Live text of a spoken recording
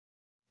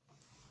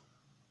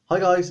Hi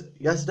guys,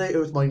 yesterday it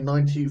was my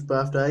 19th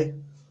birthday.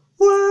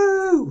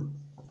 Woo!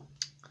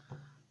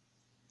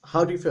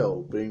 How do you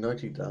feel being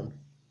 19, Dan?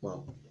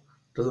 Well,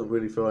 doesn't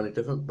really feel any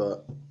different,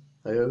 but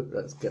hey,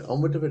 let's get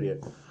on with the video.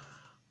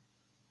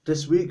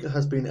 This week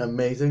has been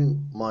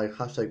amazing, my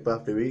hashtag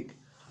birthday week.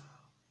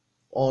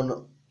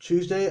 On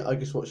Tuesday, I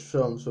just watched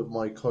films with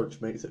my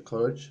college mates at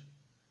college.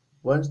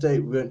 Wednesday,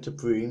 we went to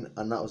Breen,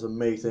 and that was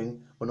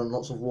amazing. Went on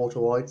lots of water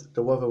rides.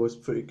 The weather was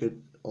pretty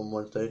good on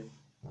Wednesday.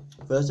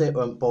 Thursday, I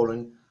went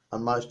bowling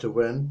and managed to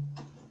win.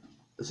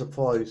 A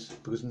surprise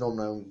because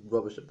normally I'm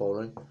rubbish at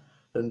bowling.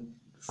 Then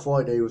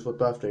Friday was my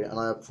birthday and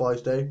I had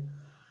prize day.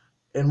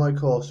 In my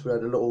course we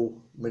had a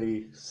little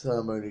mini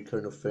ceremony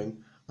kind of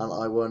thing and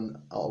I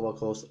won out of our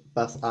course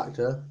best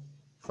actor.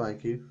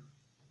 Thank you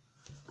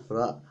for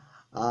that.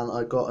 And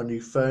I got a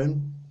new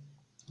phone,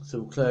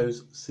 some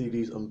clothes,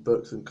 CDs and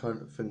books and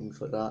kind of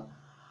things like that.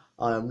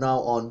 I am now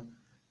on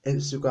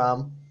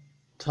Instagram,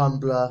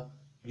 Tumblr,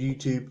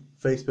 YouTube,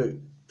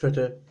 Facebook,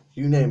 Twitter,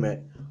 you name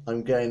it.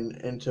 I'm getting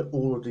into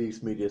all of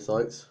these media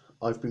sites.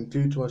 I've been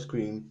glued to my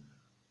screen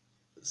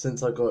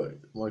since I got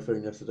my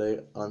phone yesterday.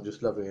 I'm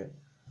just loving it.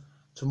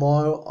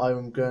 Tomorrow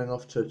I'm going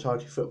off to a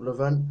charity football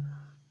event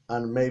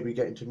and maybe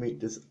getting to meet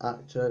this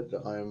actor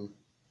that I'm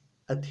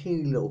a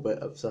teeny little bit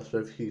obsessed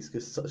with. He's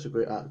just such a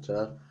great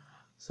actor.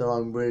 So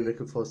I'm really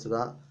looking forward to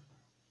that.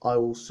 I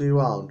will see you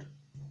around.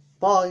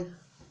 Bye!